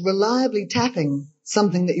is reliably tapping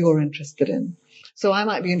something that you're interested in. So I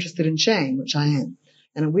might be interested in shame, which I am.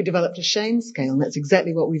 And we developed a shame scale, and that's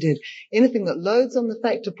exactly what we did. Anything that loads on the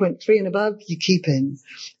factor 0.3 and above, you keep in.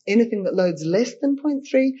 Anything that loads less than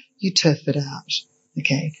 0.3, you turf it out.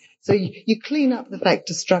 Okay. So you clean up the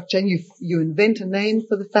factor structure and you invent a name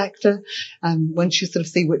for the factor once you sort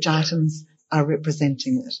of see which items are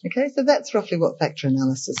representing it. Okay, so that's roughly what factor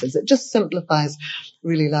analysis is. It just simplifies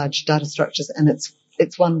really large data structures, and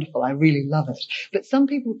it's wonderful. I really love it. But some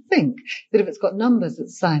people think that if it's got numbers,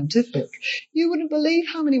 it's scientific. You wouldn't believe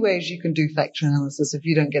how many ways you can do factor analysis if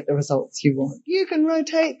you don't get the results you want. You can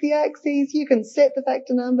rotate the axes, you can set the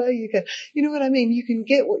factor number, you know what I mean? You can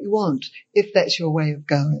get what you want if that's your way of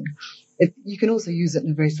going. You can also use it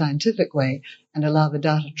in a very scientific way and allow the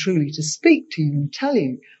data truly to speak to you and tell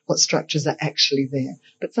you what structures are actually there.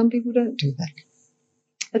 But some people don't do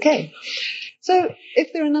that. Okay, so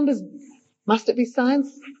if there are numbers, must it be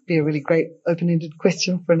science? Be a really great open-ended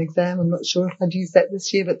question for an exam. I'm not sure if I'd use that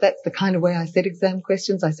this year, but that's the kind of way I set exam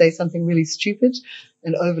questions. I say something really stupid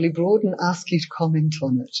and overly broad and ask you to comment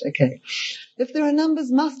on it. Okay. If there are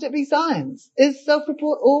numbers, must it be science? Is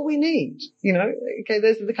self-report all we need? Okay,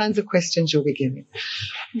 those are the kinds of questions you'll be getting.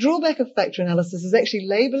 Drawback of factor analysis is actually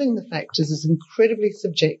labeling the factors as incredibly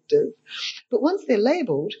subjective. But once they're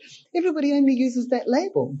labeled, everybody only uses that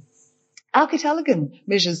label. Alki-Tellegen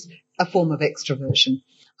measures a form of extroversion.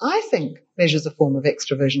 I think measures a form of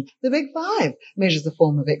extroversion. The Big Five measures a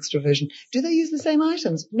form of extroversion. Do they use the same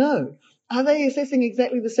items? No. Are they assessing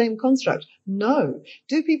exactly the same construct? No.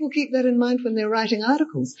 Do people keep that in mind when they're writing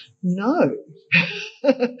articles? No.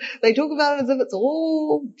 They talk about it as if it's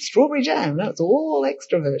all strawberry jam. No, it's all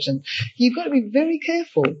extroversion. You've got to be very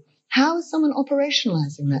careful. How is someone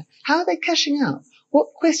operationalizing that? How are they cashing out?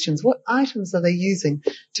 What questions, what items are they using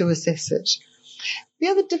to assess it? The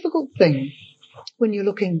other difficult thing when you're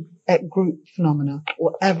looking at group phenomena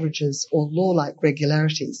or averages or law-like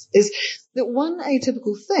regularities is that one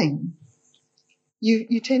atypical thing,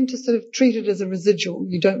 you tend to sort of treat it as a residual.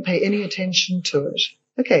 You don't pay any attention to it.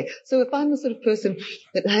 Okay, so if I'm the sort of person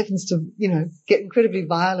that happens to, get incredibly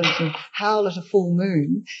violent and howl at a full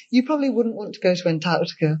moon, you probably wouldn't want to go to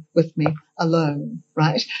Antarctica with me alone,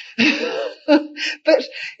 right? But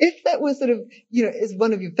if that was sort of, is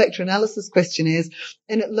one of your factor analysis questionnaires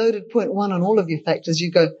and it loaded 0.1 on all of your factors,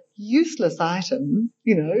 you go, useless item,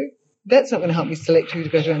 that's not going to help me select who to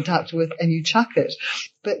go to Antarctica with, and you chuck it.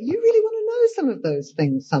 But you really want to know some of those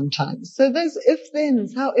things sometimes. So those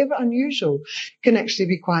if-thens, however unusual, can actually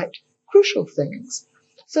be quite crucial things.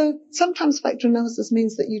 So sometimes factor analysis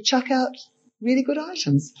means that you chuck out really good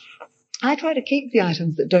items. I try to keep the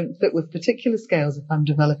items that don't fit with particular scales if I'm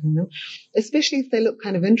developing them, especially if they look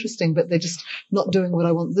kind of interesting, but they're just not doing what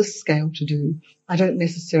I want this scale to do. I don't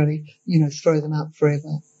necessarily, throw them out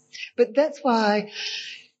forever. But that's why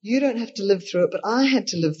you don't have to live through it, but I had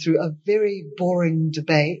to live through a very boring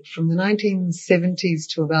debate from the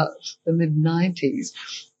 1970s to about the mid-90s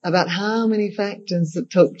about how many factors it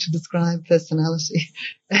took to describe personality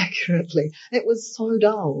accurately. It was so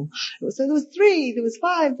dull. So there was 3, there was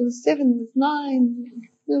 5, there was 7, there was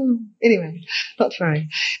 9. Anyway, not to worry.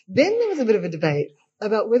 Then there was a bit of a debate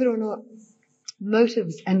about whether or not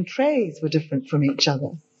motives and traits were different from each other.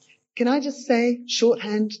 Can I just say,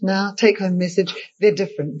 shorthand now, take-home message, they're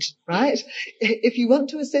different, right? If you want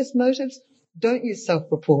to assess motives, don't use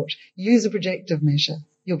self-report. Use a projective measure.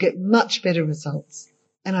 You'll get much better results.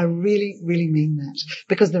 And I really, really mean that,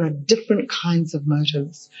 because there are different kinds of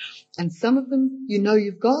motives. And some of them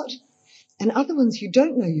you've got, and other ones you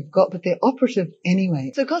don't know you've got, but they're operative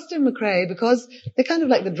anyway. So Costa and McRae, because they're kind of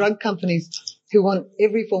like the drug companies who want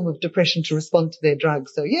every form of depression to respond to their drug.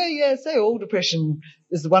 So say all depression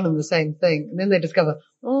is one and the same thing. And then they discover,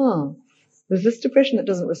 there's this depression that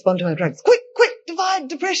doesn't respond to our drugs. Quick, divide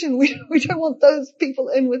depression. We don't want those people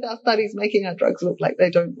in with our studies making our drugs look like they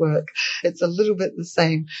don't work. It's a little bit the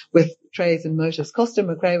same with trays and motives. Costa and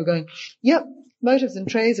McRae were going, yep, motives and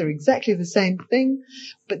trays are exactly the same thing.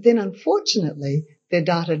 But then unfortunately, their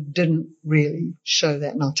data didn't really show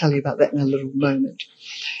that. And I'll tell you about that in a little moment.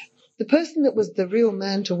 The person that was the real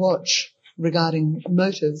man to watch regarding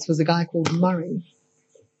motives was a guy called Murray.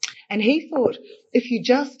 And he thought if you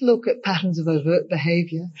just look at patterns of overt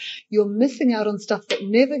behavior, you're missing out on stuff that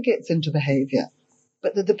never gets into behavior,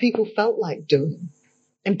 but that the people felt like doing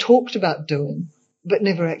and talked about doing, but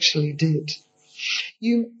never actually did.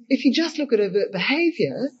 If you just look at overt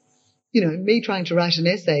behavior, me trying to write an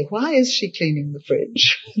essay, why is she cleaning the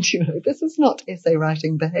fridge? This is not essay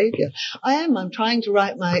writing behavior. I'm trying to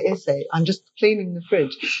write my essay. I'm just cleaning the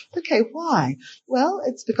fridge. Okay, why? Well,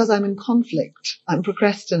 it's because I'm in conflict. I'm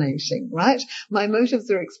procrastinating, right? My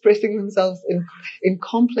motives are expressing themselves in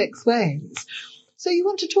complex ways. So you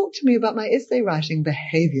want to talk to me about my essay writing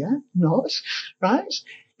behavior? Not, right?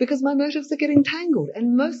 Because my motives are getting tangled.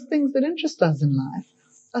 And most things that interest us in life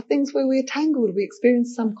are things where we're tangled, we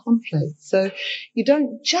experience some conflict. So you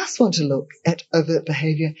don't just want to look at overt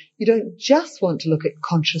behavior. You don't just want to look at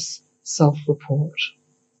conscious self-report.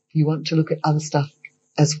 You want to look at other stuff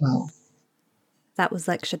as well. That was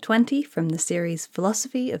Lecture 20 from the series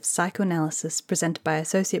Philosophy of Psychoanalysis, presented by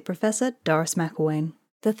Associate Professor Doris McElwain.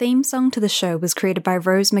 The theme song to the show was created by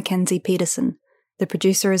Rose Mackenzie Peterson. The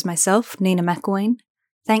producer is myself, Nina McElwain.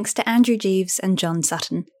 Thanks to Andrew Jeeves and John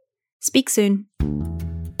Sutton. Speak soon.